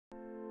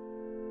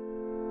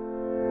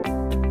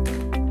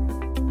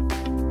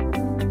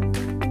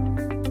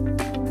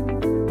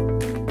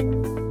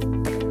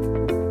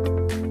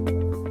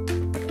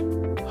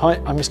Hi,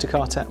 I'm Mr.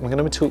 Carter. I'm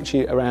going to talk to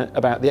you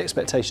about the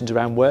expectations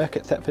around work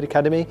at Thetford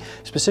Academy,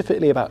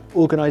 specifically about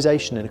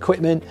organisation and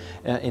equipment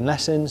in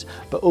lessons,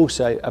 but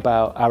also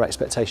about our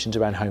expectations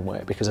around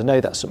homework, because I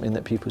know that's something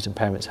that pupils and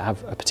parents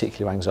have a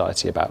particular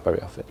anxiety about very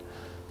often.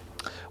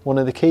 One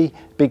of the key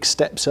big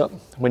steps up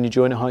when you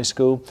join a high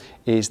school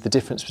is the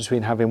difference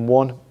between having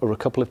one or a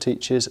couple of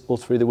teachers all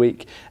through the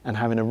week and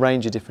having a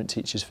range of different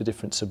teachers for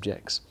different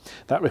subjects.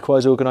 That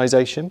requires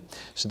organisation.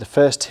 So the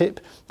first tip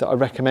that I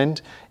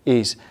recommend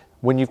is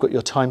when you've got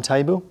your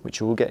timetable,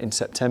 which you will get in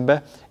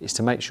September, is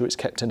to make sure it's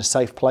kept in a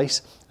safe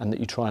place and that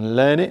you try and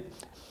learn it.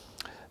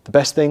 The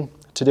best thing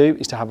to do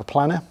is to have a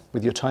planner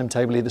with your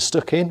timetable either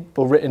stuck in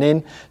or written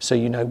in, so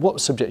you know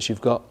what subjects you've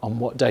got on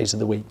what days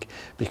of the week.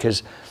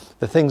 Because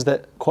the things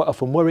that quite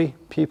often worry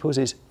pupils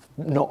is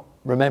not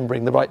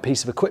remembering the right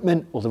piece of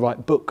equipment or the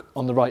right book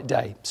on the right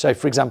day. So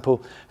for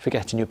example,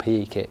 forgetting your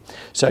PE kit.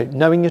 So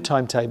knowing your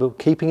timetable,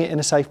 keeping it in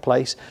a safe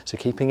place, so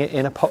keeping it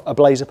in a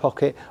blazer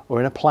pocket or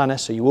in a planner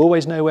so you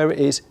always know where it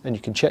is and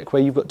you can check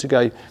where you've got to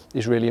go,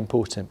 is really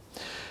important.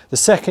 The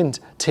second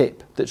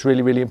tip that's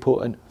really, really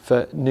important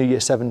for new year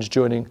 7s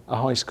joining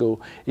a high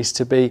school is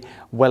to be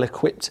well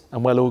equipped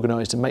and well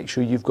organised and make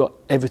sure you've got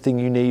everything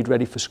you need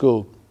ready for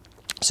school.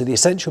 So the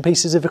essential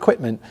pieces of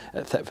equipment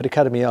at Thetford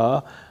Academy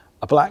are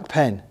a black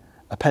pen,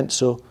 a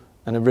pencil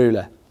and a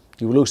ruler.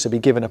 You will also be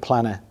given a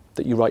planner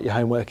that you write your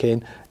homework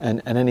in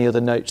and any other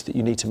notes that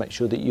you need to make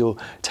sure that you're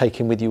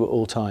taking with you at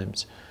all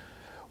times.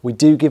 We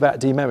do give out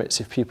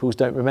demerits if pupils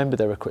don't remember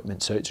their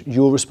equipment, so it's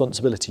your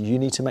responsibility. You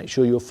need to make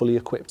sure you're fully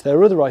equipped. There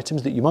are other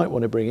items that you might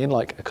want to bring in,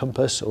 like a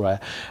compass or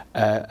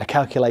a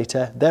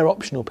calculator. They're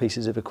optional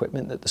pieces of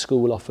equipment that the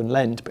school will often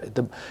lend,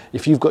 but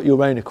if you've got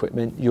your own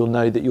equipment, you'll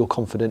know that you're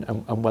confident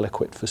and well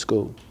equipped for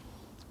school.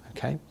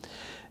 Okay.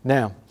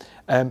 Now,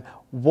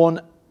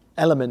 one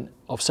element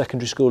of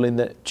secondary schooling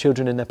that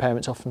children and their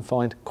parents often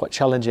find quite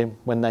challenging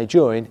when they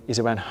join is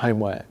around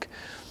homework.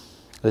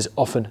 There's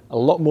often a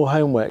lot more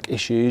homework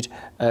issued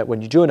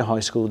when you join a high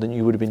school than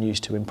you would have been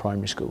used to in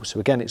primary school. So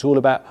again, it's all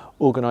about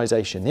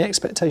organisation. The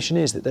expectation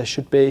is that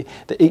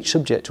that each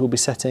subject will be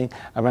setting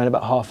around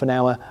about half an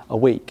hour a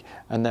week,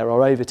 and there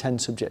are over 10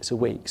 subjects a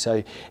week.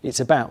 So it's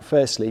about,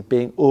 firstly,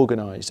 being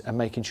organised and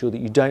making sure that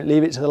you don't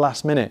leave it to the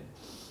last minute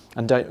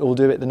and don't all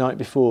do it the night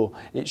before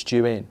it's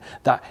due in.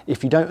 That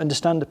if you don't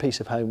understand a piece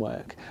of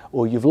homework,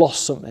 or you've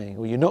lost something,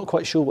 or you're not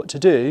quite sure what to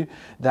do,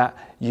 that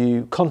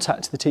you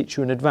contact the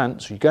teacher in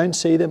advance, or you go and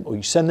see them, or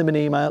you send them an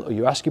email, or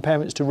you ask your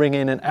parents to ring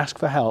in and ask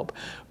for help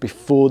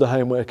before the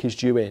homework is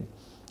due in.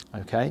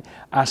 Okay,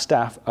 our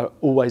staff are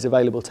always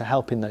available to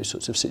help in those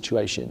sorts of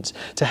situations.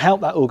 To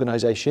help that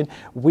organisation,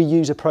 we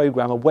use a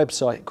programme, a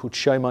website called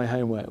Show My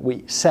Homework.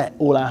 We set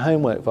all our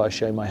homework via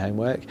Show My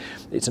Homework.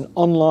 It's an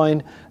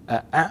online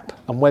app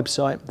and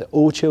website that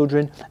all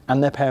children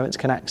and their parents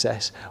can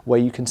access, where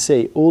you can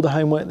see all the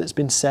homework that's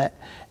been set,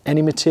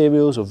 any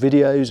materials or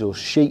videos or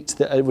sheets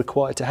that are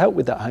required to help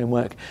with that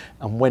homework,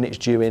 and when it's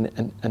due in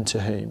and to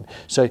whom.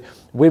 So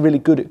we're really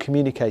good at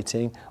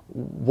communicating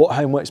what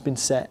homework's been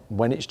set,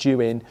 when it's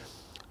due in.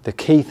 The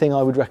key thing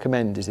I would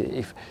recommend is that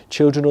if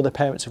children or their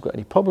parents have got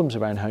any problems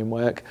around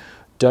homework,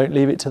 don't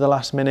leave it to the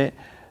last minute.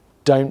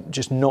 Don't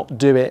just not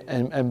do it,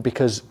 and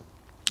because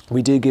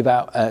we do give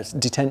out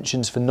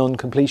detentions for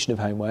non-completion of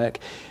homework.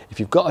 If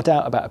you've got a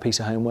doubt about a piece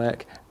of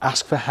homework,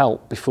 ask for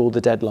help before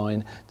the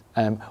deadline.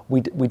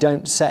 We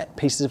don't set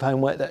pieces of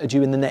homework that are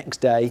due in the next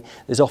day.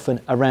 There's often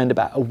around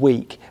about a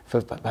week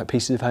for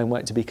pieces of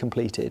homework to be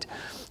completed.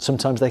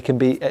 Sometimes they can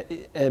be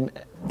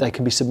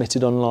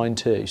submitted online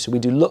too. So we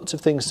do lots of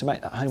things to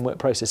make that homework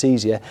process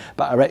easier,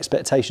 but our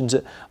expectations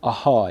are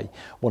high.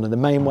 One of the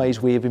main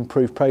ways we have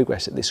improved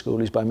progress at this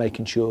school is by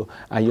making sure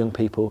our young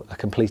people are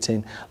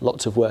completing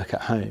lots of work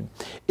at home.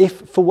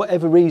 If for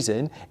whatever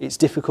reason it's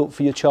difficult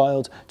for your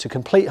child to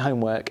complete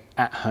homework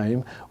at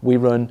home, we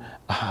run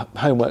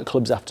homework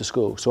clubs after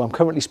school. So I'm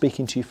currently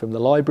speaking to you from the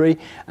library,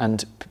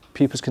 and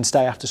pupils can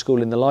stay after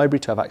school in the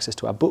library to have access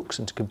to our books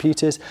and to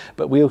computers,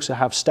 but we also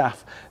have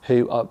staff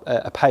who are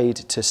paid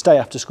to stay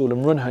after school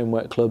and run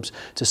homework clubs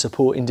to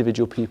support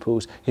individual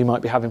pupils who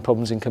might be having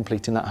problems in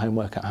completing that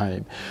homework at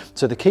home.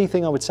 So the key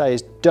thing I would say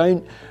is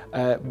don't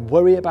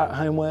worry about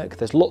homework.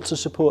 There's lots of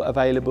support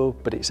available,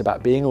 but it's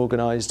about being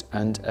organised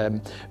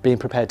and being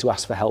prepared to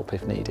ask for help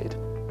if needed.